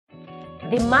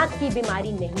दिमाग की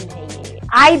बीमारी नहीं है ये.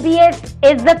 IBS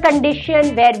is the condition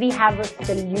where we have a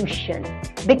solution,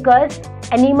 because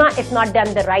anemia is not done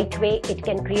the right way. It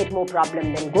can create more problem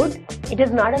than good. It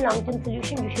is not a long-term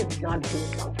solution. You should not do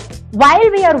it long-term. While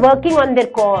we are working on their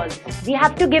cause, we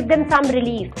have to give them some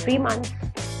relief. 3 months,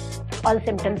 all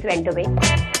symptoms went away.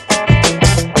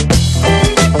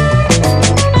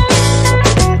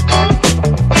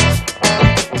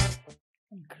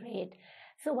 Great.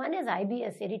 So one is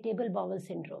IBS, irritable bowel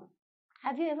syndrome.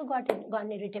 Have you ever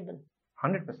gone irritable?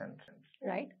 100%.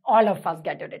 Right? All of us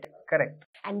get irritable. Correct.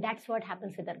 And that's what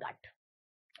happens with our gut.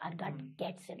 Our gut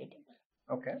gets irritable.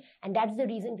 Okay. And that's the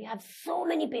reason we have so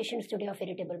many patients today of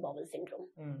irritable bowel syndrome.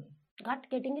 Gut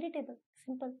getting irritable.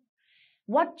 Simple.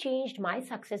 What changed my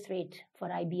success rate for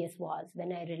IBS was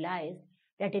when I realized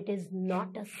that it is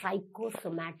not a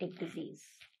psychosomatic disease.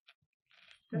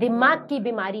 Dhimaak की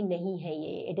बीमारी नहीं है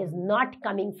ये. It is not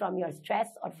coming from your stress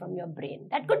or from your brain.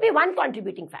 That could be one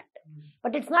contributing factor,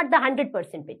 but it's not the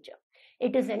 100% picture.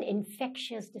 It is an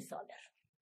infectious disorder.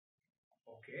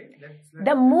 Okay.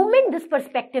 The moment this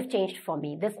perspective changed for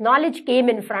me, this knowledge came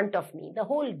in front of me, the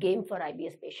whole game for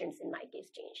IBS patients in my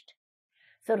case changed.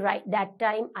 So right that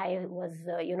time I was,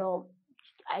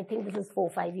 I think this is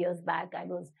 4-5 years back.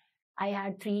 I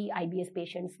had 3 IBS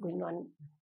patients going on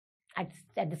at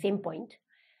the same point.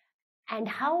 And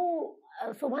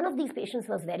so one of these patients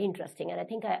was very interesting, and I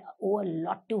think I owe a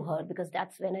lot to her, because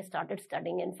that's when I started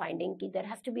studying and finding that there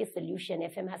has to be a solution.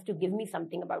 FM has to give me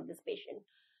something about this patient.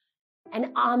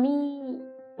 An army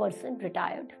person,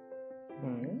 retired,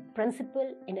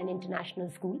 principal in an international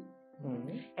school.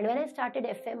 And when I started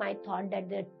FM, I thought that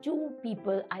there are 2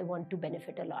 people I want to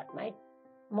benefit a lot. My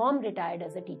mom retired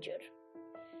as a teacher,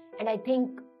 and I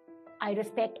think I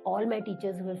respect all my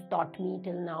teachers who have taught me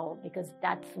till now, because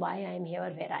that's why I am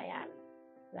here where I am,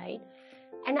 right?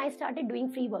 And I started doing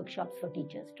free workshops for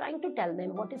teachers, trying to tell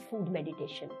them what is food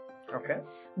meditation. Okay.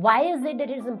 Why is it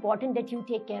that it is important that you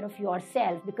take care of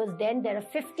yourself? Because then there are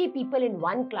 50 people in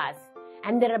one class,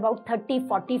 and there are about 30,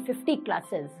 40, 50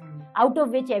 classes, out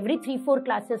of which every 3-4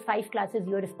 classes, 5 classes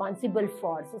you are responsible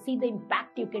for. So see the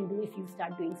impact you can do if you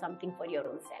start doing something for your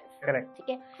own self. Correct.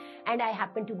 Okay? And I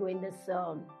happened to go in this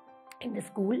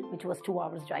school, which was 2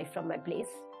 hours drive from my place.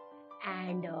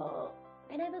 And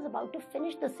when I was about to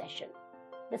finish the session,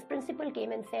 this principal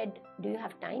came and said, "Do you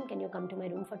have time? Can you come to my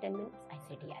room for 10 minutes? I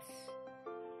said, yes.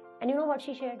 And you know what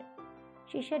she shared?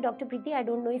 She said, "Dr. Priti, I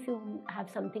don't know if you have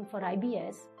something for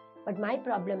IBS, but my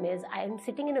problem is I am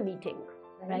sitting in a meeting,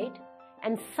 right?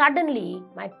 And suddenly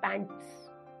my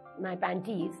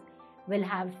panties will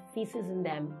have feces in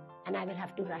them, and I will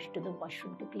have to rush to the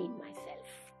washroom to clean myself.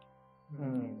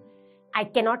 I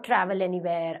cannot travel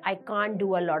anywhere. I can't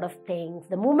do a lot of things.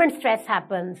 The moment stress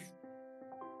happens,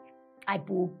 I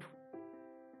poop."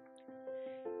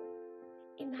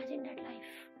 Imagine that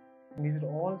life. These are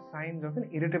all signs of an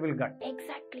irritable gut.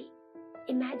 Exactly.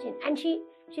 Imagine. And she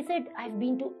said, "I've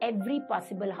been to every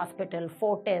possible hospital,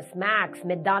 Fortis, Max,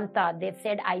 Medanta. They've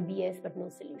said IBS, but no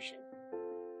solution."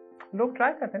 लोग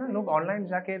try करते हैं ना, लोग online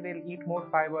जाके they'll eat more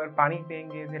fiber, पानी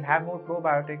पिएंगे, they'll have more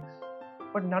probiotics,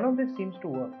 but none of this seems to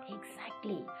work.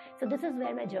 Exactly. So this is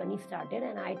where my journey started,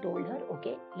 and I told her,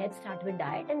 okay, let's start with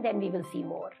diet and then we will see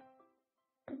more.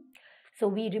 So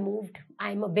we removed,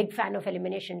 I'm a big fan of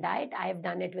elimination diet. I have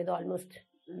done it with almost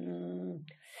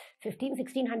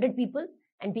 1,600 people,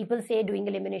 and people say doing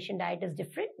elimination diet is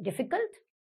difficult,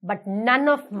 but none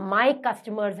of my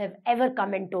customers have ever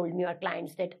come and told me, or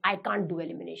clients, that I can't do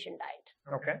elimination diet.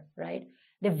 Okay. Right?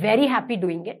 They're very happy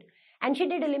doing it. And she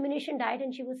did elimination diet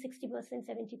and she was 60%,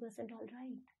 70% all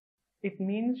right. It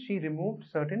means she removed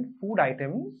certain food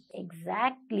items.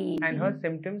 Exactly. And her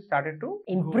symptoms started to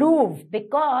improve,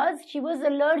 because she was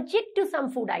allergic to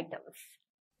some food items.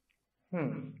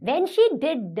 When she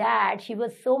did that, she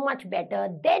was so much better.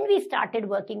 Then we started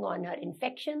working on her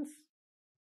infections,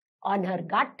 on her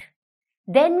gut.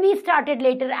 Then we started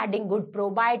later adding good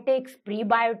probiotics,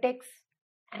 prebiotics,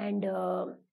 and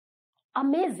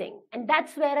amazing. And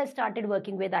that's where I started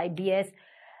working with IBS.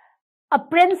 A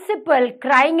principal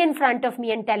crying in front of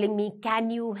me and telling me, "Can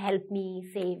you help me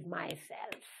save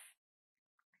myself?"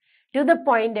 To the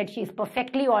point that she's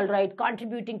perfectly all right,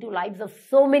 contributing to lives of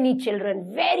so many children.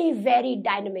 Very, very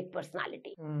dynamic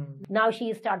personality. Now she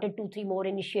has started 2-3 more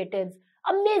initiatives.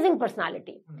 Amazing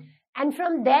personality. And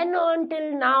from then on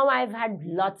till now, I've had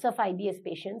lots of IBS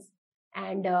patients.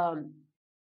 And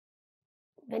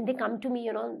when they come to me,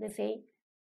 they say,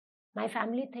 "My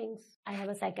family thinks I have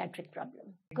a psychiatric problem."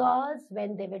 Because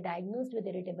when they were diagnosed with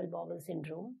irritable bowel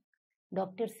syndrome,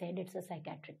 doctor said it's a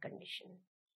psychiatric condition.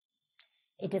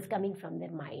 It is coming from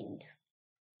their mind.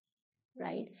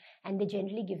 right? And they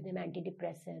generally give them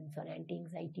antidepressants or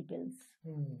anti-anxiety pills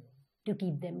to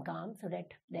keep them calm so that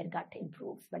their gut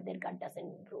improves, but their gut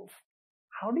doesn't improve.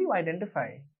 How do you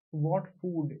identify what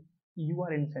food you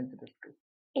are insensitive to?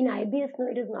 In IBS, no,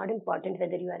 it is not important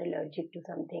whether you are allergic to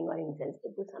something or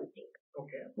insensitive to something.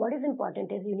 Okay. What is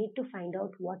important is you need to find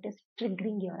out what is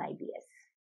triggering your IBS.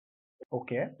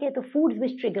 Okay. Okay, the foods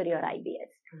which trigger your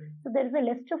IBS. So there is a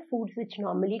list of foods which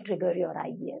normally trigger your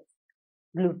IBS.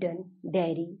 Gluten,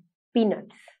 dairy,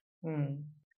 peanuts,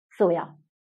 soya,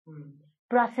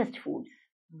 processed foods,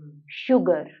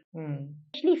 sugar,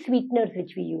 especially sweeteners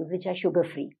which we use, which are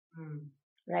sugar-free,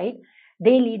 right?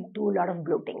 They lead to a lot of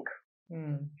bloating.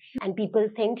 And people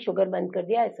think sugar band kar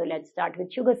diya, so let's start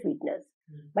with sugar sweeteners.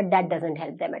 But that doesn't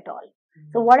help them at all.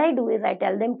 So what I do is I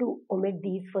tell them to omit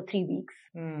these for 3 weeks,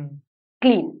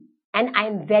 clean. And I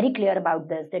am very clear about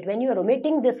this, that when you are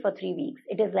omitting this for 3 weeks,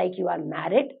 it is like you are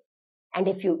married. And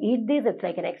if you eat this, it's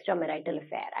like an extramarital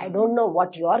affair. I don't know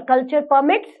what your culture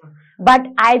permits, but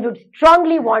I would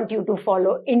strongly want you to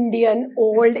follow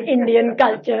old Indian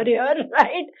culture here,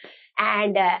 right?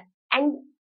 And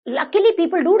luckily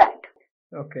people do that.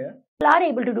 Okay. People are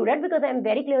able to do that because I'm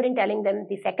very clear in telling them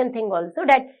the second thing also,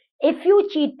 that if you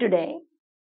cheat today,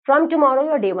 from tomorrow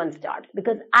your day one starts,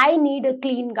 because I need a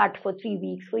clean gut for 3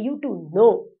 weeks for you to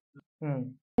know.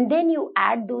 And then you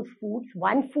add those foods,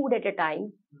 one food at a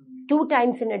time, 2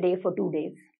 times in a day for 2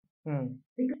 days.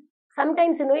 Because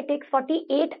sometimes, it takes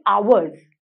 48 hours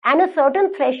and a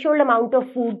certain threshold amount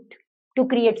of food to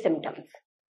create symptoms.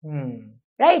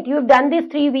 Right? You've done this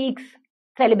 3 weeks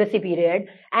celibacy period,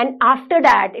 and after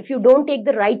that, if you don't take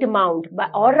the right amount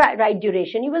or right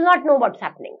duration, you will not know what's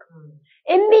happening.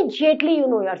 Immediately you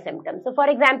know your symptoms. So for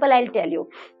example, I'll tell you,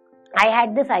 I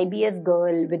had this IBS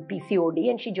girl with PCOD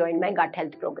and she joined my gut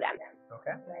health program.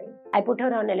 Okay. Right? I put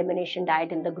her on elimination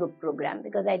diet in the group program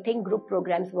because I think group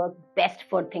programs work best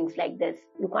for things like this.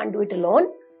 You can't do it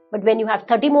alone, but when you have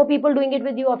 30 more people doing it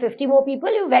with you or 50 more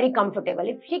people, you're very comfortable.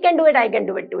 If she can do it, I can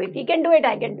do it too. If he can do it,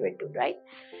 I can do it too, right?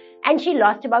 And she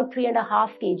lost about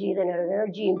 3.5 kgs and her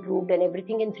energy improved and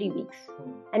everything in 3 weeks.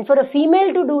 And for a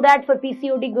female to do that for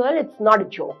PCOD girl, it's not a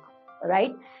joke,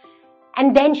 right?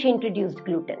 And then she introduced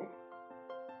gluten.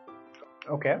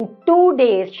 Okay. In 2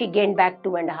 days, she gained back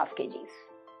 2.5 kgs.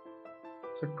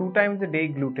 So 2 times a day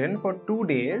gluten for 2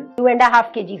 days.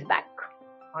 2.5 kgs back.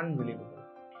 Unbelievable.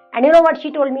 And you know what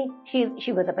she told me?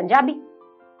 She was a Punjabi.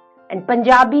 And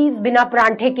Punjabis, bina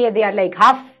pranthe ke, they are like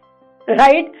half,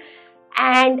 right?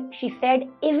 And she said,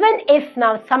 even if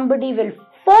now somebody will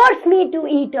force me to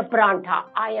eat a prantha,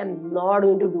 I am not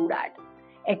going to do that.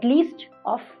 At least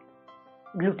of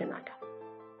gluten atta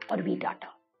or wheat atta.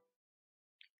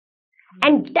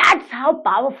 And that's how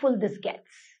powerful this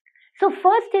gets. So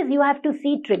first is you have to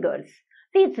see triggers.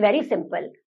 See, it's very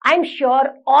simple. I'm sure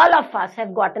all of us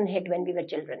have gotten hit when we were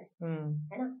children.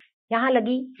 Yahan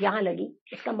lagi,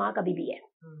 iska maa kabhi bhi hai.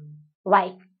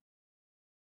 Why?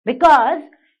 Because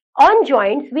on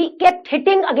joints, we kept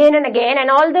hitting again and again and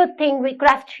all the thing we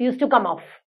crushed used to come off.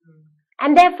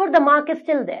 And therefore the mark is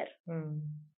still there.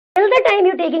 Till the time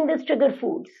you're taking these trigger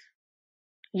foods,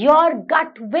 your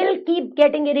gut will keep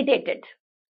getting irritated.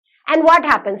 And what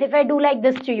happens if I do like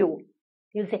this to you?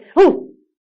 You'll say,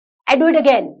 I do it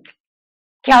again.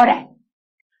 Kya ho raha hai?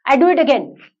 I do it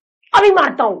again. Abhi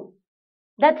marta hu.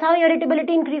 That's how your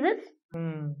irritability increases.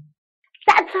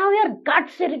 That's how your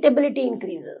gut's irritability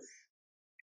increases.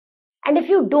 And if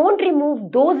you don't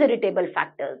remove those irritable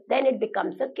factors, then it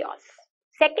becomes a chaos.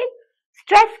 Second,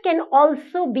 stress can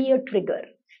also be a trigger.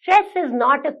 Stress is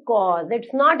not a cause.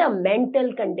 It's not a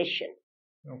mental condition.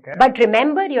 Okay. But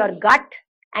remember, your gut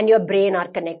and your brain are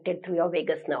connected through your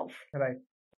vagus nerve. Right.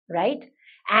 Right?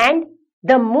 And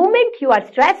the moment you are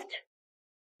stressed,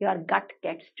 your gut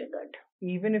gets triggered.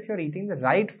 Even if you're eating the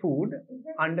right food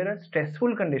under a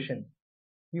stressful condition,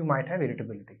 you might have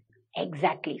irritability.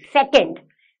 Exactly. Second,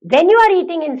 when you are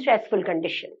eating in stressful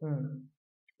condition,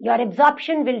 your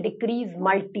absorption will decrease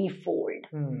multifold.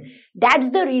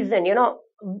 That's the reason,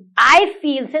 I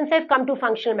feel, since I've come to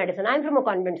functional medicine, I'm from a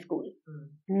convent school,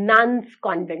 nuns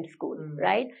convent school,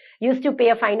 right? Used to pay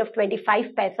a fine of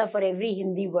 25 paisa for every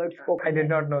Hindi word spoken. I did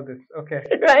not know this. Okay.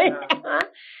 Right?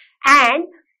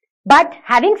 But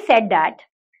having said that,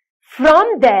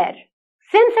 from there,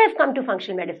 since I've come to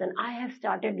functional medicine, I have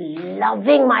started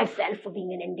loving myself for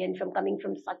being an Indian from coming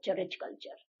from such a rich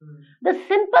culture. The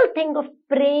simple thing of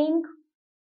praying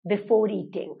before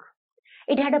eating,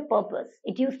 it had a purpose.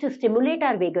 It used to stimulate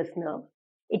our vagus nerve.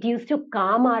 It used to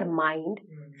calm our mind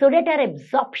so that our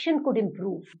absorption could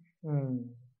improve.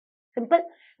 Simple.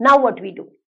 Now what we do?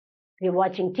 We are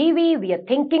watching TV, we are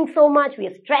thinking so much, we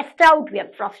are stressed out, we are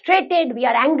frustrated, we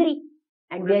are angry,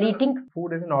 and we are eating.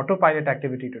 Food is an autopilot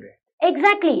activity today.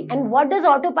 Exactly. And what does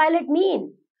autopilot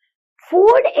mean?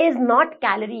 Food is not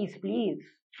calories, please.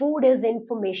 Food is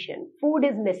information. Food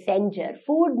is messenger.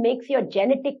 Food makes your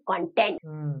genetic content.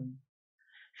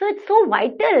 So it's so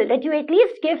vital that you at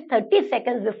least give 30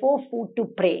 seconds before food to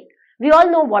pray. We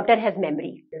all know water has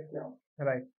memory. Yes, no.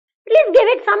 Right. Please give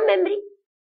it some memory,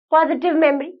 positive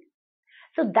memory.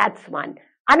 So that's one.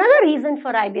 Another reason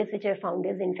for IBS which I found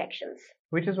is infections.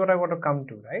 Which is what I want to come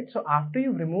to, right? So after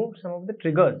you've removed some of the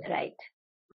triggers, right?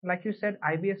 Like you said,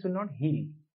 IBS will not heal.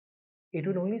 It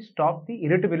will only stop the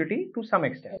irritability to some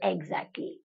extent.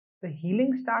 Exactly. The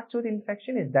healing starts with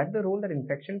infection. Is that the role that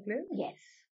infection plays? Yes.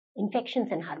 Infections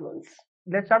and hormones.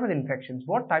 Let's start with infections.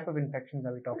 What type of infections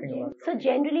are we talking about? So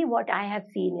generally what I have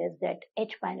seen is that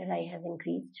H. pylori has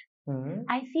increased.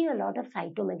 I see a lot of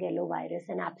cytomegalovirus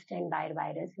and Epstein-Barr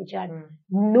virus, which are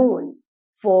known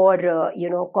for,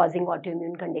 causing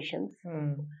autoimmune conditions.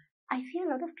 I see a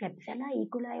lot of Klebsiella E.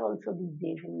 coli also these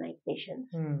days in my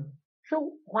patients.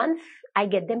 So once I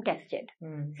get them tested,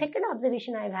 second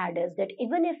observation I've had is that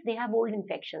even if they have old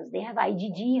infections, they have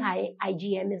IgG high,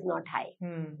 IgM is not high,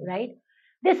 right?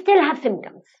 They still have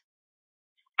symptoms.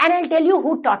 And I'll tell you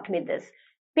who taught me this.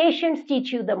 Patients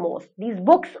teach you the most. These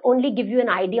books only give you an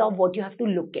idea of what you have to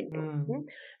look into.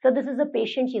 So this is a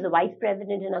patient, she's a vice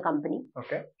president in a company.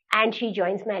 Okay. And she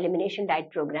joins my elimination diet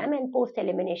program, and post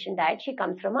elimination diet, she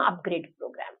comes from an upgrade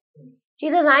program. She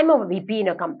says, I'm a VP in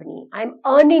a company. I'm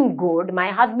earning good.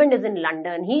 My husband is in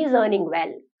London. He is earning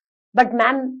well. But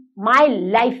ma'am, my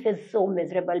life is so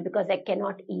miserable because I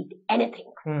cannot eat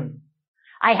anything.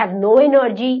 I have no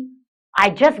energy. I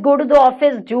just go to the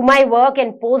office, do my work,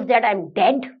 and post that I'm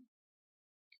dead.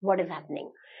 What is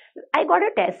happening? I got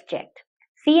a test checked.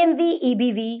 CMV,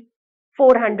 EBV,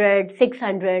 400,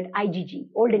 600, IgG,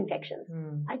 old infections.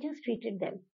 I just treated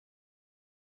them.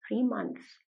 3 months.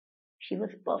 She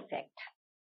was perfect.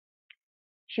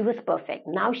 She was perfect.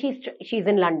 Now she's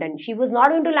in London. She was not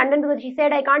going to London because she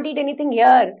said, I can't eat anything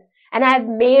here. And I have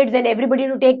maids and everybody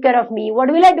to take care of me. What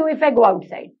will I do if I go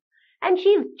outside? And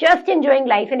she's just enjoying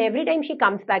life. And every time she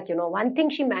comes back, one thing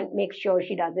she makes sure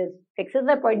she does is fixes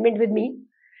the appointment with me,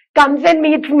 comes and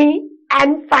meets me,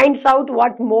 and finds out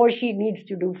what more she needs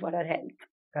to do for her health.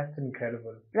 That's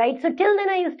incredible. Right. So till then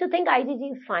I used to think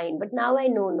IgG is fine. But now I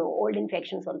know, no, old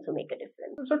infections also make a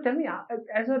difference. So tell me,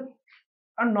 as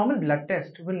a normal blood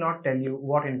test will not tell you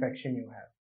what infection you have.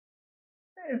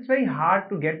 It's very hard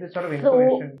to get this sort of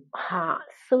information.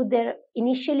 So there,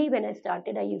 initially when I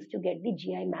started, I used to get the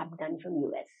GI map done from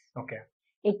US. Okay.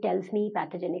 It tells me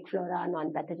pathogenic flora,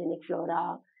 non-pathogenic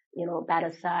flora,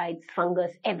 parasites,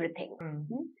 fungus, everything.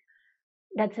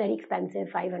 That's very expensive,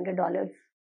 $500,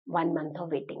 1 month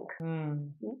of waiting.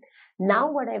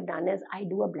 Now what I've done is I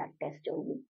do a blood test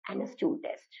only and a stool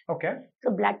test. Okay.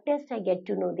 So blood test, I get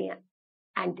to know the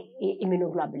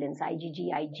anti-immunoglobulins,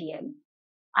 IgG, IgM.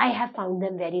 I have found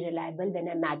them very reliable when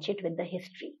I match it with the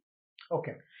history.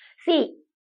 Okay. See,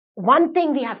 one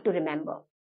thing we have to remember.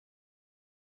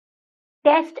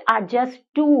 Tests are just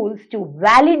tools to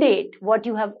validate what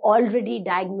you have already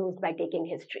diagnosed by taking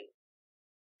history.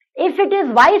 If it is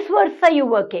vice versa you're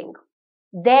working,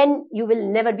 then you will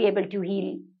never be able to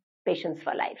heal patients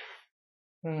for life.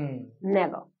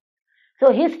 Never.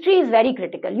 So history is very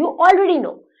critical. You already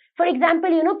know. For example,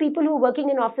 people who are working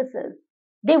in offices,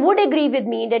 they would agree with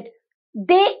me that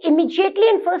they immediately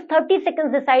in first 30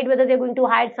 seconds decide whether they're going to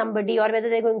hire somebody or whether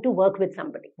they're going to work with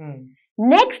somebody.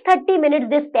 Next 30 minutes,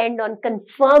 they spend on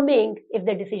confirming if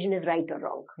the decision is right or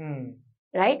wrong.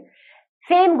 Right?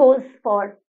 Same goes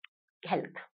for health.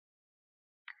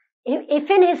 If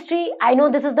in history, I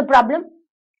know this is the problem,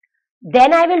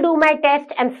 then I will do my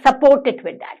test and support it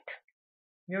with that.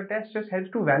 Your test just helps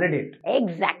to validate.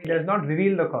 Exactly. It does not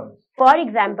reveal the cause. For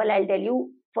example, I'll tell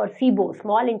you, for SIBO,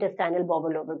 small intestinal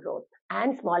bowel overgrowth,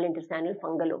 and small intestinal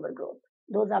fungal overgrowth,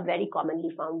 those are very commonly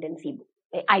found in SIBO,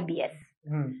 IBS.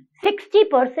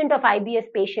 60% of IBS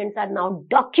patients are now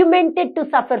documented to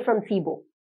suffer from SIBO.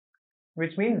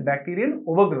 Which means bacterial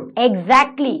overgrowth.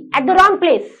 Exactly. At the wrong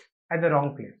place. At the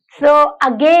wrong place. So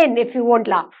again, if you won't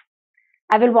laugh,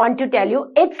 I will want to tell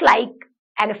you, it's like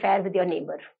an affair with your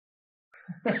neighbor.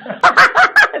 Because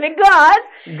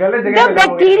the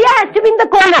bacteria has to be in the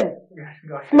colon.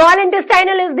 Small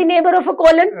intestinal is the neighbor of a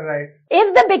colon. Right.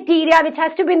 If the bacteria which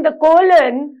has to be in the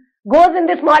colon goes in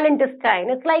the small intestine,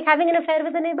 it's like having an affair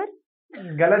with a neighbor.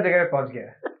 गलत जगह पे पहुंच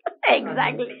गया.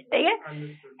 Exactly.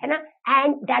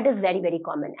 And that is very, very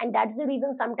common. And that's the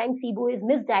reason sometimes SIBO is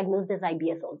misdiagnosed as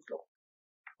IBS also.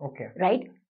 Okay. Right?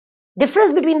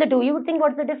 Difference between the two, you would think,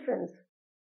 what's the difference?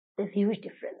 There's huge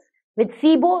difference. With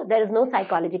SIBO, there is no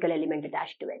psychological element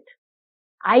attached to it.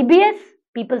 IBS,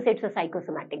 people say it's a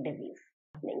psychosomatic disease.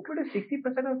 But if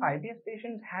 60% of IBS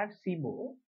patients have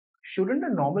SIBO, shouldn't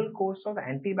a normal course of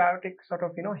antibiotics sort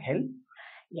of, help?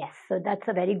 Yes, so that's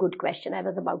a very good question. I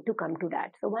was about to come to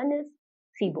that. So one is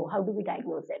SIBO. How do we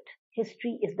diagnose it?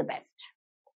 History is the best.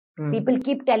 People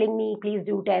keep telling me, please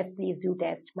do test, please do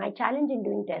test. My challenge in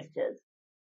doing tests is,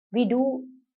 we do,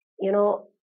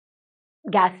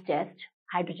 gas test,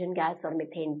 hydrogen gas or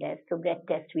methane test. So breath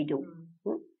test we do.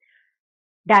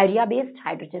 Diarrhea based,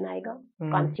 hydrogen आएगा.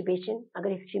 Constipation, अगर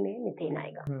history में methane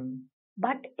आएगा.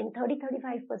 But in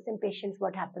 30-35% patients,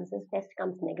 what happens is test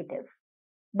comes negative.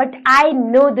 But I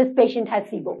know this patient has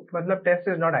SIBO. But the test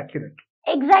is not accurate.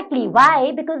 Exactly.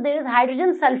 Why? Because there is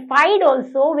hydrogen sulfide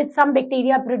also which some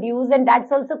bacteria produce, and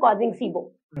that's also causing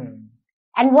SIBO.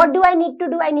 And what do I need to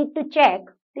do? I need to check,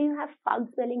 do you have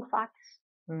foul-smelling farts?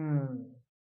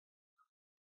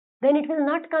 Then it will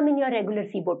not come in your regular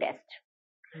SIBO test.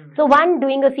 So one,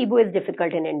 doing a SIBO is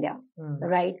difficult in India,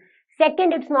 right?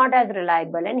 Second, it's not as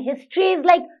reliable. And history is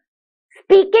like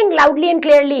speaking loudly and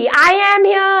clearly, I am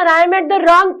here, I am at the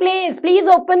wrong place, please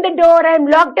open the door, I am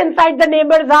locked inside the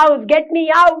neighbor's house, get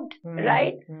me out,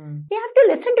 right? You have to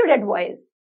listen to that voice,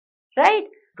 right?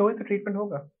 So the treatment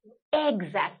hoga.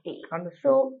 Exactly.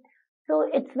 Understood. So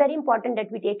it's very important that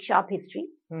we take sharp history,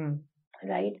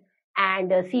 right?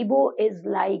 And SIBO is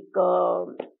like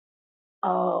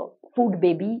a food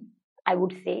baby, I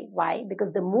would say. Why?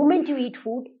 Because the moment you eat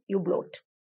food, you bloat.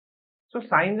 So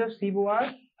signs of SIBO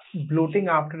are bloating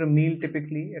after a meal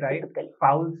typically, right? Typically.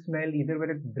 Foul smell, either with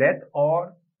its breath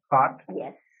or fart.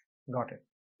 Yes. Got it.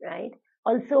 Right.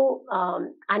 Also,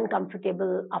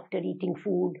 uncomfortable after eating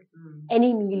food.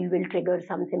 Any meal will trigger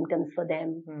some symptoms for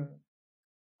them.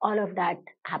 All of that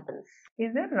happens.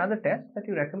 Is there another test that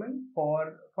you recommend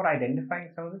for identifying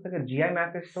some of this? Because GI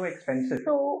map is so expensive.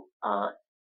 So,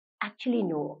 actually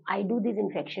no. I do this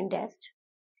infection test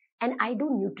and I do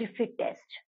NutriFit test.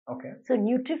 Okay. So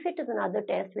NutriFit is another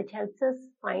test which helps us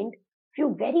find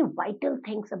few very vital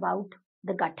things about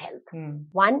the gut health.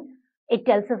 One, it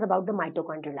tells us about the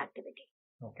mitochondrial activity.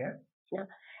 Okay. Now,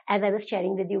 as I was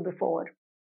sharing with you before,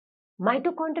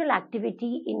 mitochondrial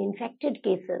activity in infected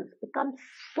cases becomes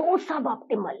so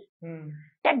suboptimal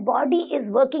that body is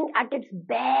working at its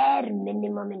bare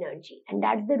minimum energy. And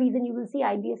that's the reason you will see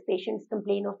IBS patients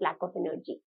complain of lack of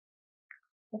energy.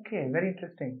 Okay, very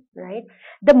interesting. Right?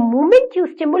 The moment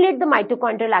you stimulate the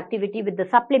mitochondrial activity with the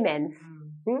supplements,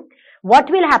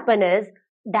 what will happen is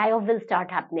die-off will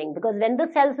start happening, because when the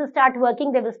cells will start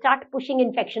working, they will start pushing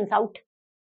infections out.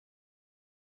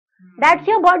 That's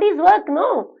your body's work,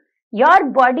 no? Your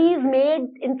body is made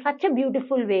in such a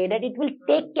beautiful way that it will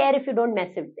take care if you don't mess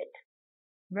with it.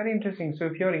 Very interesting. So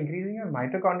if you're increasing your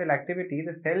mitochondrial activity,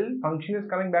 the cell function is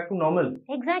coming back to normal.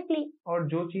 Exactly. और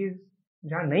जो चीज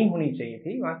जहाँ नहीं होनी चाहिए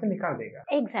थी वहाँ से निकाल देगा.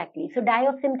 Exactly. So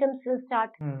die-off symptoms will start.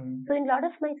 So in a lot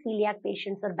of my celiac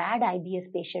patients or bad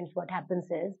IBS patients, what happens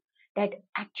is that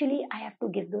actually I have to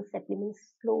give those supplements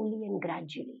slowly and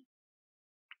gradually.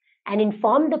 And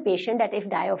inform the patient that if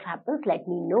die-off happens, let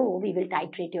me know. We will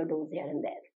titrate your dose here and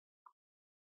there.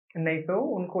 नहीं तो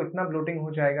उनको इतना bloating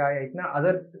हो जाएगा या इतना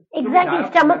other. Exactly.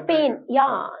 Stomach pain.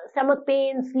 Yeah. Stomach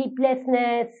pain,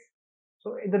 sleeplessness.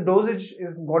 So the dosage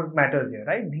is what matters here,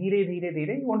 right? धीरे धीरे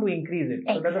धीरे you want to increase it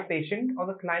so that the patient or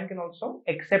the client can also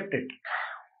accept it.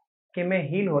 कि मैं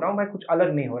heal हो रहा हूँ, भाई कुछ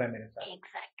अलग नहीं हो रहा है मेरे साथ.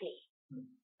 Exactly.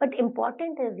 But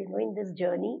important is, in this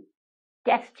journey,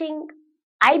 testing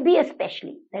IBS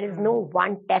especially, there is no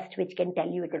one test which can tell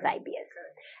you it is IBS.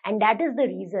 And that is the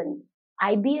reason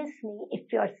IBS,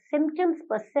 if your symptoms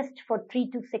persist for 3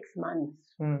 to 6 months,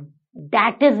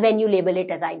 that is when you label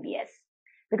it as IBS.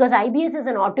 Because IBS is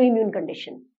an autoimmune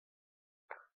condition.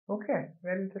 Okay,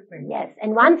 very interesting. Yes,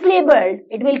 and once labeled,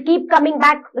 it will keep coming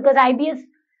back because IBS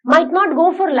might not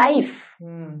go for life.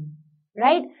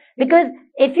 Right? Because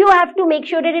if you have to make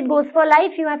sure that it goes for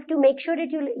life, you have to make sure that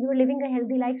you are living a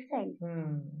healthy lifestyle.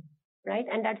 Right?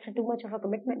 And that's too much of a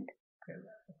commitment.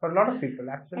 For a lot of people,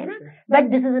 absolutely. But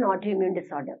this is an autoimmune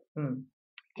disorder.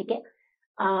 Okay?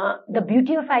 The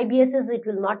beauty of IBS is it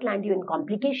will not land you in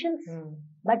complications,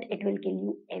 but it will kill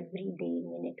you every day,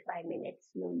 minute by minute,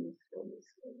 slowly.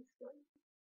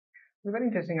 It's very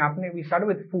interesting. We started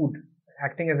with food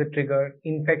acting as a trigger,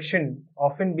 infection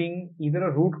often being either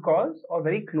a root cause or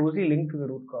very closely linked to the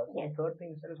root cause. Yes. The third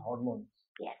thing is hormones.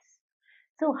 Yes.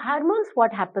 So hormones,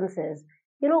 what happens is,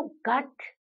 gut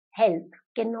health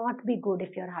cannot be good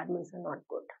if your hormones are not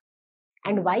good.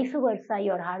 And vice versa,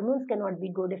 your hormones cannot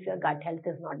be good if your gut health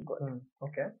is not good.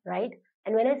 Okay. Right?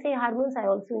 And when I say hormones, I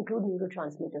also include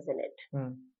neurotransmitters in it.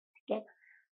 Okay.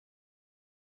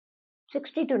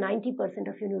 60 to 90%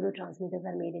 of your neurotransmitters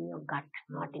are made in your gut,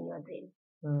 not in your brain.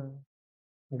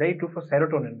 Very true for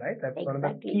serotonin, right? That's one of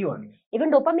the key ones.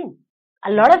 Even dopamine.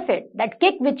 A lot of it. That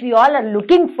kick which we all are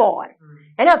looking for,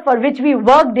 for which we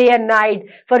work day and night,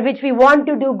 for which we want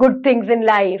to do good things in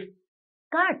life.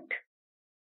 Gut.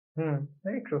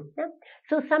 Very true. Yeah.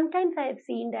 So sometimes I have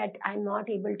seen that I'm not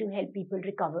able to help people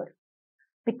recover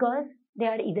because they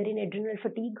are either in adrenal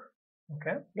fatigue,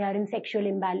 they are in sexual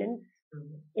imbalance,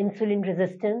 insulin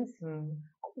resistance.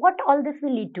 What all this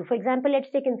will lead to? For example, let's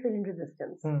take insulin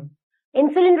resistance.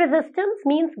 Insulin resistance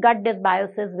means gut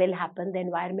dysbiosis will happen. The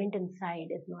environment inside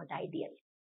is not ideal.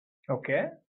 Okay.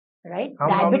 Right?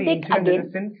 Diabetic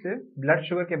resistance blood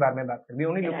sugar ke baare mein baat kar. We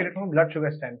only look at it from a blood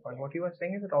sugar standpoint. What you are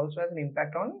saying is it also has an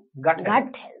impact on gut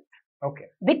health. Okay.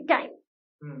 Big time.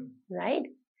 Right?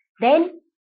 Then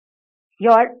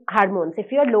your hormones.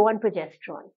 If you are low on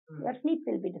progesterone, your sleep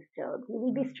will be disturbed. You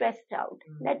will be stressed out.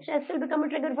 That stress will become a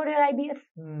trigger for your IBS.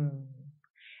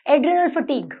 Adrenal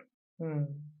fatigue.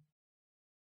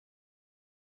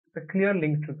 The clear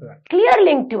link to that. Clear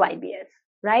link to IBS,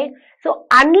 right? So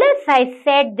unless I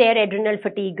set their adrenal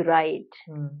fatigue right,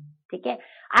 okay,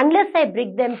 unless I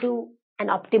bring them to an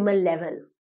optimal level,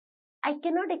 I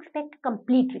cannot expect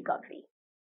complete recovery.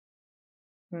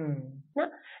 No?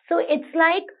 So it's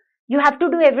like you have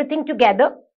to do everything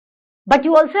together, but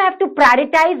you also have to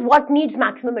prioritize what needs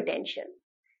maximum attention.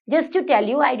 Just to tell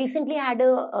you, I recently had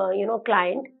a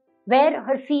client where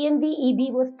her CMV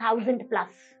EB was 1000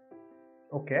 plus.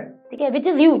 Okay. Which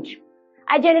is huge.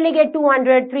 I generally get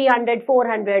 200, 300,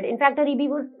 400. In fact, her EBV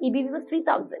was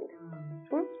 3000.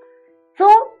 So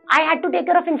I had to take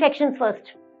care of infections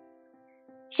first.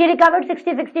 She recovered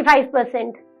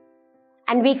 60-65%.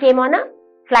 And we came on a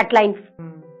flat line.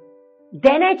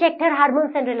 Then I checked her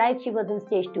hormones and realized she was in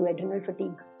stage 2 adrenal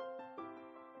fatigue.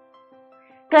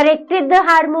 Corrected the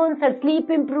hormones, her sleep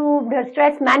improved, her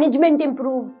stress management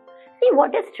improved. See,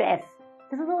 what is stress?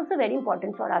 This is also very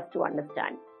important for us to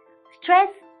understand. Stress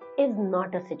is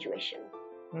not a situation.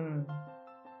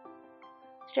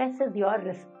 Stress is your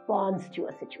response to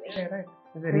a situation. Yeah, right.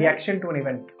 It's a reaction to an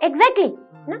event. Exactly.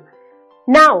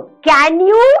 Now, can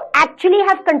you actually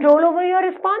have control over your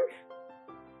response?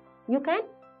 You can.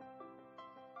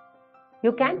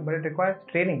 You can. But it requires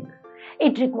training.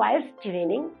 It requires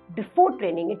training. Before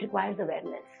training, it requires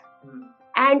awareness.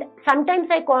 And sometimes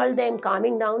I call them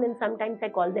calming down and sometimes I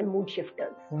call them mood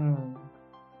shifters.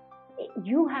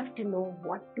 You have to know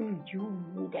what do you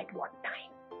need at what time.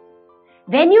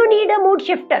 When you need a mood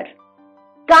shifter,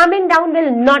 calming down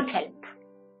will not help.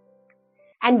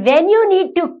 And when you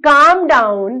need to calm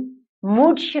down,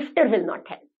 mood shifter will not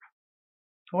help.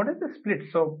 What is the split?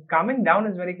 So calming down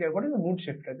is very clear. What is a mood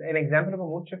shifter? An example of a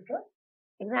mood shifter?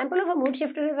 Example of a mood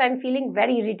shifter is I'm feeling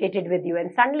very irritated with you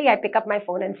and suddenly I pick up my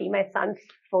phone and see my son's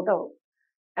photo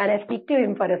and I speak to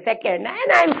him for a second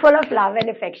and I'm full of love and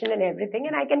affection and everything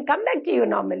and I can come back to you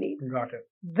normally. Got it.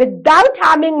 Without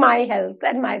harming my health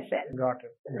and myself. Got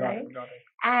it. Right? Got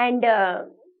it.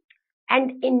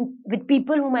 And with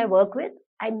people whom I work with,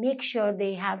 I make sure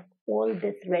they have all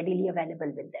this readily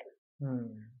available with them.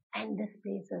 And this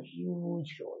plays a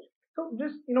huge role. So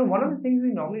just, one of the things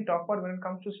we normally talk about when it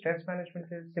comes to stress management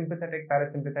is sympathetic,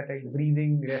 parasympathetic,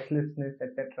 breathing, restlessness,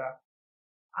 etc.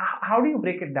 How do you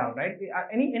break it down, right?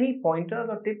 Any pointers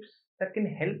or tips that can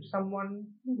help someone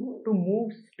to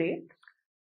move states?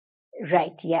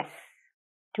 Right, yes.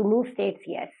 To move states,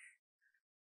 yes.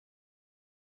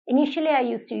 Initially, I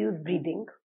used to use breathing.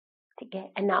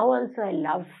 Okay? And now also I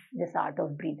love this art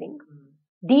of breathing.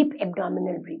 Deep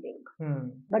abdominal breathing.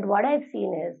 But what I've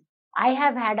seen is, I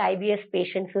have had IBS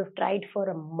patients who've tried for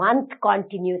a month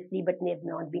continuously, but they've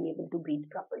not been able to breathe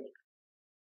properly.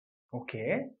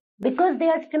 Okay. Because they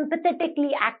are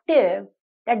sympathetically active,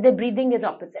 that the breathing is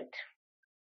opposite.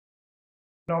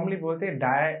 Normally,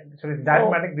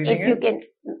 diaphragmatic breathing. If you can,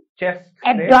 chest,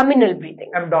 abdominal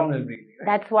breathing. Abdominal breathing.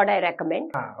 Right? That's what I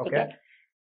recommend. Okay.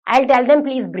 I'll tell them,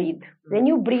 please breathe. When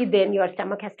you breathe in, your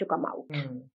stomach has to come out.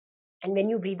 And when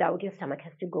you breathe out, your stomach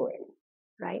has to go in.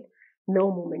 Right?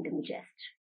 No movement in the chest.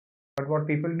 But what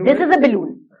people do This is a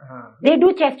balloon. They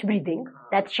do chest breathing.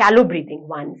 That's shallow breathing.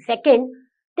 One. Second,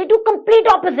 they do complete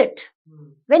opposite.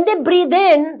 When they breathe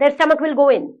in, their stomach will go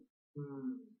in.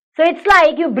 So it's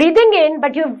like you're breathing in,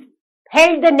 but you've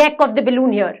held the neck of the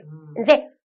balloon here. And say,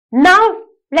 now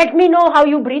let me know how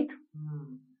you breathe.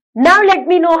 Now let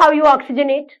me know how you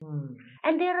oxygenate.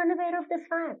 And they are unaware of this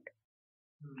fact.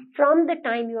 From the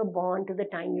time you are born to the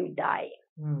time you die.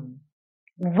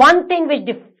 One thing which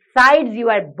decides you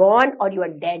are born or you are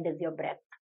dead is your breath.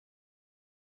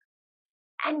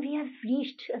 And we have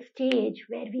reached a stage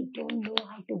where we don't know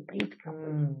how to breathe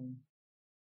properly.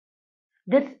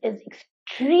 This is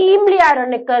extremely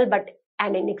ironical, but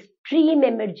an extreme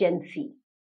emergency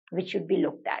which should be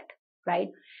looked at, right?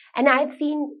 And I've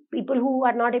seen people who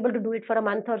are not able to do it for a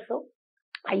month or so.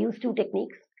 I use two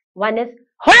techniques. One is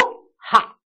ho,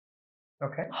 ha.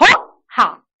 Okay. Ho,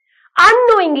 ha.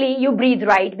 Unknowingly, you breathe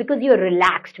right because you're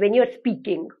relaxed. When you're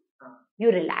speaking,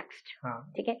 you're relaxed.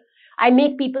 Okay? I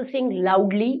make people sing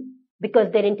loudly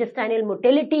because their intestinal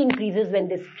motility increases when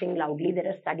they sing loudly. There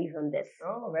are studies on this.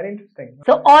 Oh, very interesting.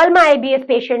 So all my IBS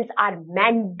patients are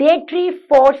mandatory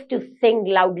forced to sing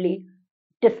loudly.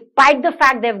 Despite the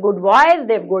fact they have good voice,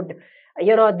 they have good,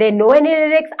 they know any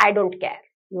lyrics, I don't care.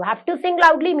 You have to sing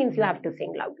loudly means you have to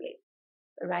sing loudly,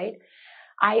 right?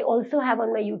 I also have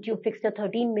on my YouTube fixed a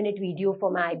 13-minute video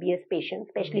for my IBS patients,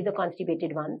 especially the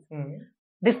constipated ones.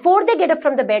 Before they get up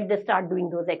from the bed, they start doing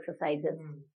those exercises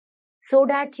so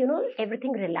that,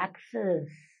 everything relaxes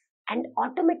and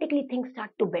automatically things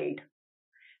start to build.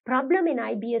 Problem in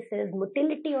IBS is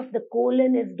motility of the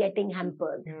colon is getting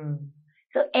hampered.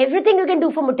 So everything you can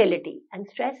do for motility and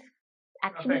stress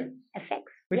actually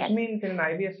affects. Which means in an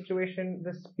IBS situation,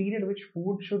 the speed at which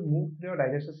food should move through your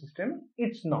digestive system,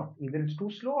 it's not. Either it's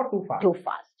too slow or too fast. Too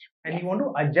fast. And you want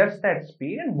to adjust that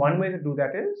speed, and one way to do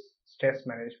that is stress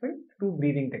management through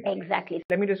breathing techniques. Exactly.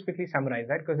 Let me just quickly summarize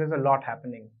that because there's a lot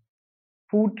happening.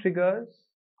 Food triggers,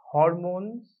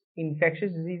 hormones,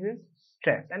 infectious diseases,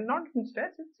 stress. And not even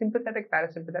stress, it's sympathetic,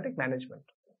 parasympathetic management.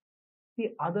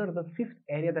 The fifth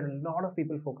area that a lot of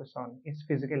people focus on is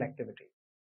physical activity.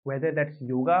 Whether that's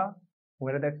yoga,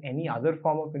 whether that's any other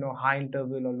form of, high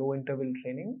interval or low interval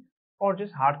training, or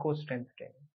just hardcore strength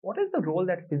training. What is the role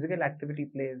that physical activity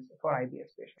plays for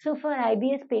IBS patients? So for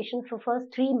IBS patients, for first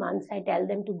 3 months, I tell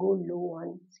them to go low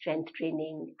on strength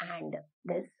training, and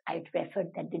this, I prefer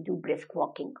that they do brisk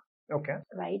walking. Okay.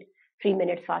 Right? 3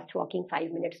 minutes fast walking,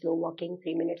 5 minutes slow walking,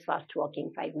 3 minutes fast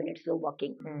walking, 5 minutes slow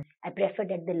walking. I prefer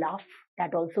that they laugh.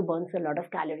 That also burns a lot of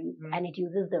calories and it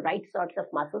uses the right sorts of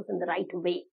muscles in the right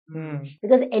way.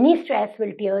 Because any stress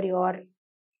will tear your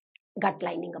gut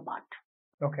lining apart.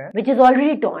 Okay. Which is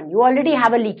already torn. You already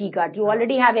have a leaky gut. You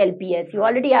already have LPS. You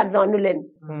already have zonulin.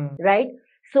 Right?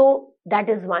 So that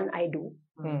is one I do.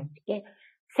 Okay.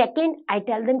 Second, I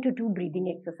tell them to do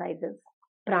breathing exercises,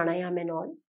 pranayam and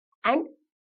all, and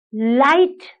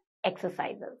light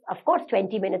exercises. Of course,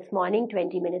 20 minutes morning,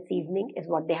 20 minutes evening is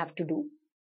what they have to do.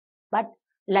 But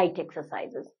light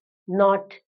exercises,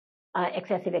 not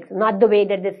excessive exercise. Not the way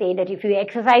that they say that if you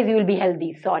exercise, you will be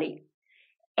healthy. Sorry.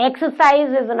 Exercise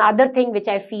is another thing which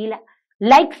I feel,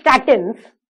 like statins,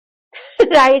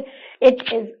 right?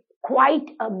 It is quite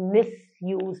a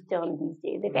misused term these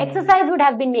days. If exercise would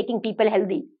have been making people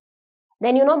healthy,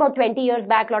 then about 20 years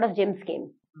back, a lot of gyms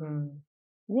came.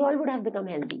 We all would have become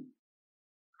healthy.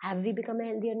 Have we become a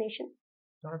healthier nation?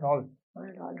 Not at all. Not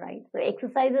at all, right? So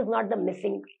exercise is not the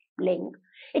missing link.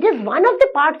 It is one of the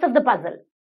parts of the puzzle.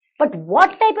 But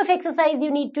what type of exercise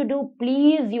you need to do,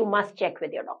 please, you must check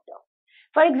with your doctor.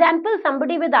 For example,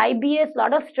 somebody with IBS,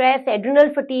 lot of stress,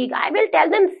 adrenal fatigue, I will tell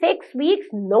them 6 weeks,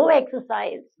 no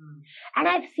exercise. And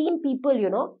I've seen people,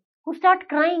 who start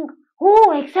crying.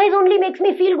 Oh, exercise only makes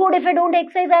me feel good. If I don't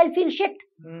exercise, I'll feel shit.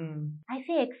 I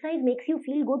say exercise makes you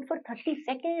feel good for 30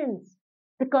 seconds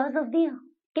because of the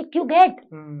kick you get.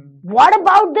 What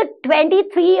about the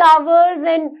 23 hours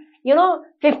and,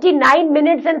 59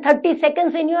 minutes and 30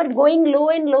 seconds when you are going low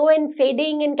and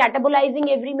fading and catabolizing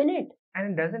every minute?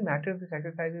 And it doesn't matter if this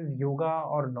exercise is yoga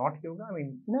or not yoga?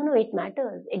 No, it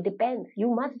matters. It depends.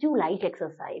 You must do light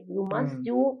exercise. You must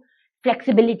do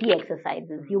flexibility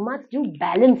exercises. You must do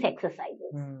balance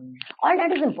exercises. All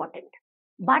that is important.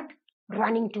 But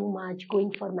running too much,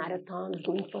 going for marathons,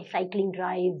 going for cycling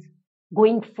drives,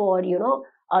 going for,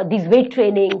 these weight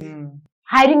trainings,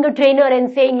 hiring a trainer and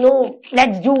saying, no,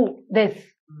 let's do this.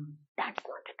 That's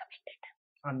not recommended.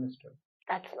 Understood.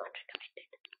 That's not recommended.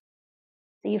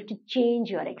 So you have to change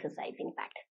your exercising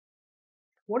pattern.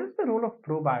 What is the role of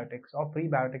probiotics or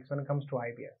prebiotics when it comes to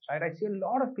IBS? Right? I see a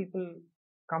lot of people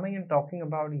coming and talking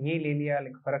about ye le liya,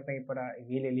 like farak nahi pada,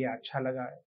 ye le liya, acha laga.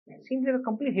 It seems like a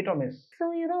complete hit or miss.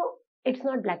 So, it's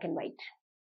not black and white.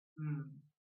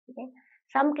 Okay.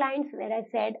 Some clients where I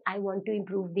said, I want to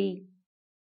improve the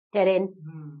terrain,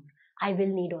 I will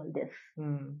need all this,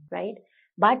 right?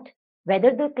 But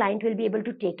whether the client will be able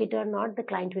to take it or not, the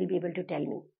client will be able to tell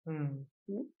me.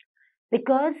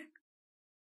 Because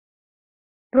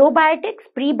probiotics,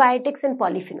 prebiotics and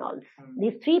polyphenols,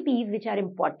 these 3 P's which are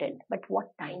important, but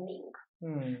what timing?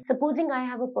 Supposing I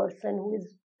have a person who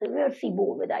is severe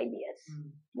SIBO with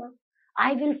IBS,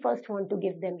 I will first want to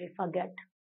give them Rifagat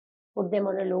put them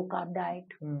on a low carb diet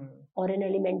or an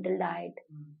elemental diet.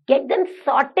 Get them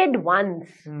sorted once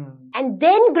and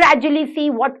then gradually see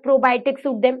what probiotics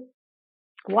suit them,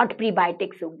 what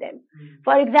prebiotics suit them.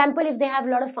 For example, if they have a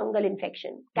lot of fungal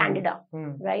infection, candida,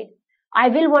 right? I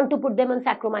will want to put them on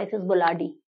Saccharomyces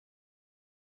boulardii.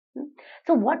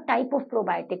 So what type of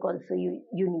probiotic also you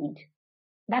need?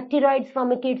 Bacteroids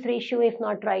formicates ratio, if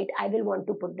not right, I will want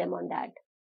to put them on that.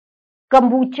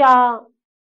 Kombucha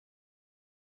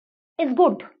is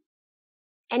good.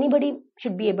 Anybody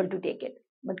should be able to take it.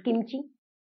 But kimchi,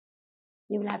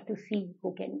 you will have to see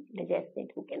who can digest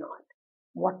it, who cannot.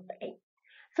 What time.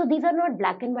 So these are not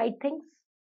black and white things.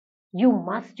 You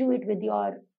must do it with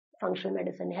your functional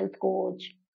medicine health coach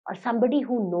or somebody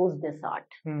who knows this art.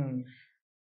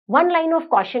 One line of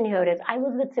caution here is, I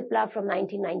was with Cipla from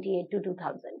 1998 to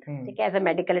 2000 as a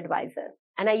medical advisor.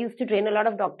 And I used to train a lot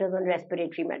of doctors on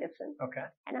respiratory medicine. Okay.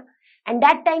 And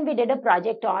that time we did a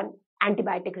project on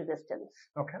antibiotic resistance.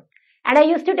 Okay. And I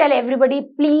used to tell everybody,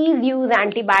 please use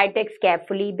antibiotics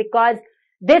carefully because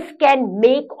this can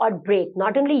make or break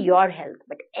not only your health,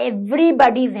 but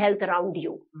everybody's health around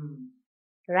you.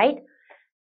 Right?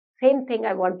 Same thing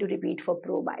I want to repeat for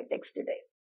probiotics today.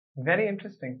 Very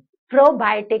interesting.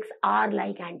 Probiotics are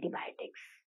like antibiotics.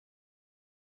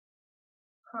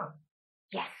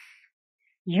 Yes.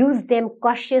 Use them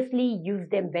cautiously, use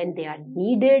them when they are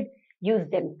needed, use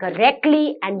them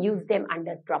correctly, and use them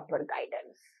under proper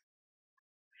guidance.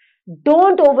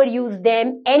 Don't overuse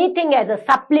them. Anything as a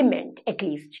supplement, at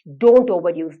least, don't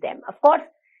overuse them. Of course,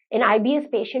 in IBS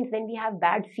patients, when we have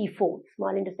bad C4,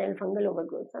 small intestinal fungal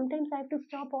overgrowth, sometimes I have to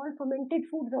stop all fermented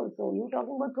foods also. You're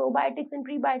talking about probiotics and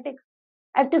prebiotics.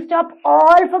 I have to stop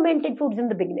all fermented foods in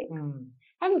the beginning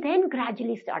and then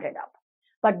gradually start it up.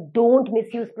 But don't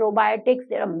misuse probiotics.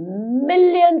 There are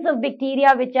millions of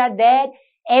bacteria which are there.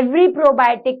 Every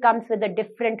probiotic comes with a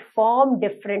different form,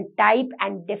 different type,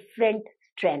 and different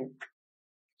strength.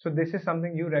 So this is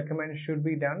something you recommend should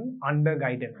be done under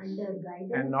guidance.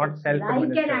 And not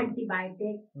self-administered. Like an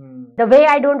antibiotic. The way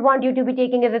I don't want you to be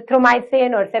taking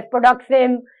azithromycin or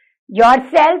cefpodoxim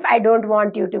yourself, I don't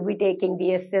want you to be taking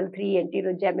BSL-3,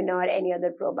 enterogermina or any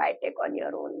other probiotic on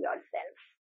your own yourself.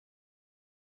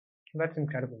 That's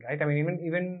incredible, right? I mean,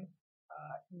 even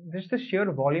just the sheer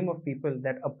volume of people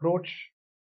that approach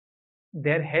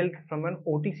their health from an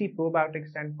OTC probiotic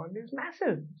standpoint is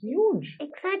massive. It's huge.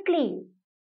 Exactly.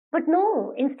 But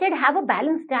no, instead have a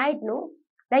balanced diet, no?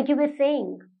 Like you were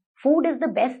saying, food is the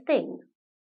best thing.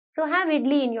 So have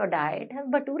idli in your diet, have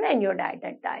bhatura in your diet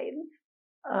at times.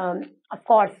 Of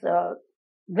course,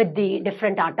 with the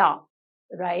different atta,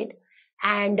 right?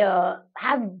 And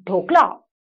have dhokla.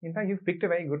 In fact, you've picked a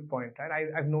very good point, right?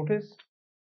 I've noticed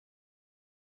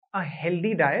a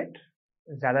healthy diet,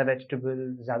 zyada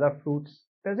vegetables, zyada fruits,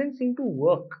 doesn't seem to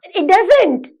work. It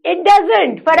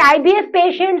doesn't. For IBS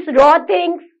patients, raw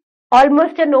things,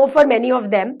 almost a no for many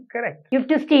of them. Correct. You have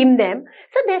to steam them.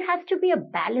 So there has to be a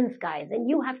balance, guys, and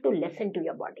you have to listen to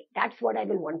your body. That's what I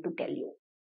will want to tell you.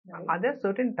 Right? Are there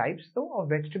certain types, though, of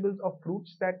vegetables or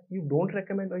fruits that you don't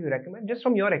recommend or you recommend, just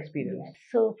from your experience? Yes.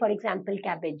 So, for example,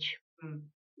 cabbage.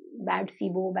 Bad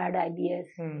SIBO, bad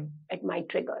IBS, it might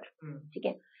trigger.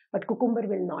 Okay? But cucumber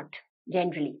will not,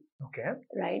 generally. Okay.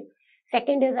 Right?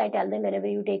 Second is, I tell them whenever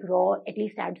you take raw, at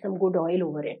least add some good oil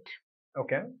over it.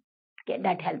 Okay. Okay,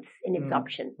 that helps in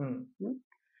absorption.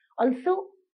 Also,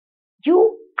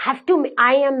 you have to,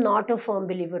 I am not a firm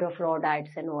believer of raw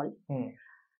diets and all.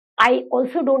 I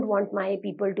also don't want my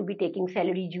people to be taking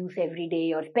celery juice every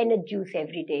day or spinach juice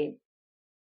every day.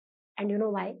 And you know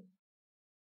why?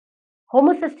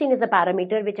 Homocysteine is a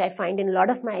parameter which I find in a lot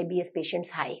of my IBS patients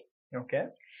high. Okay.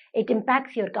 It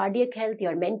impacts your cardiac health,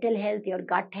 your mental health, your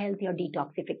gut health, your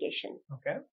detoxification.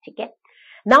 Okay. Okay.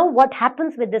 Now, what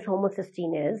happens with this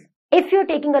homocysteine is, if you're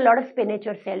taking a lot of spinach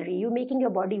or celery, you're making your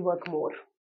body work more.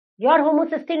 Your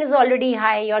homocysteine is already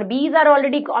high, your Bs are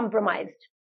already compromised.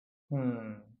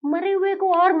 मरे हुए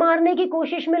को और मारने की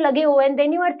कोशिश में लगे हो, and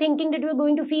then you are thinking that you are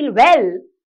going to feel well.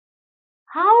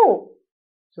 How?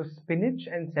 So spinach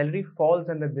and celery falls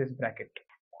under this bracket.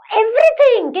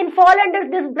 Everything can fall under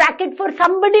this bracket for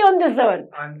somebody on this earth.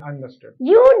 Understood.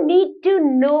 You need to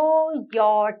know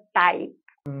your type.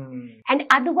 And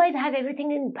otherwise have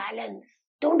everything in balance.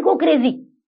 Don't go crazy.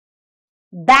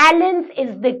 Balance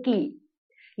is the key.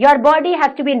 Your body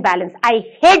has to be in balance. I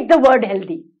hate the word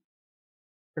healthy.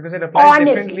 Because it applies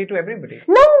differently to everybody.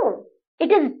 No.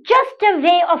 It is just a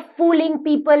way of fooling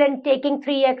people and taking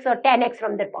 3x or 10x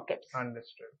from their pockets.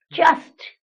 Understood. Just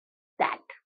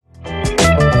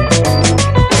that.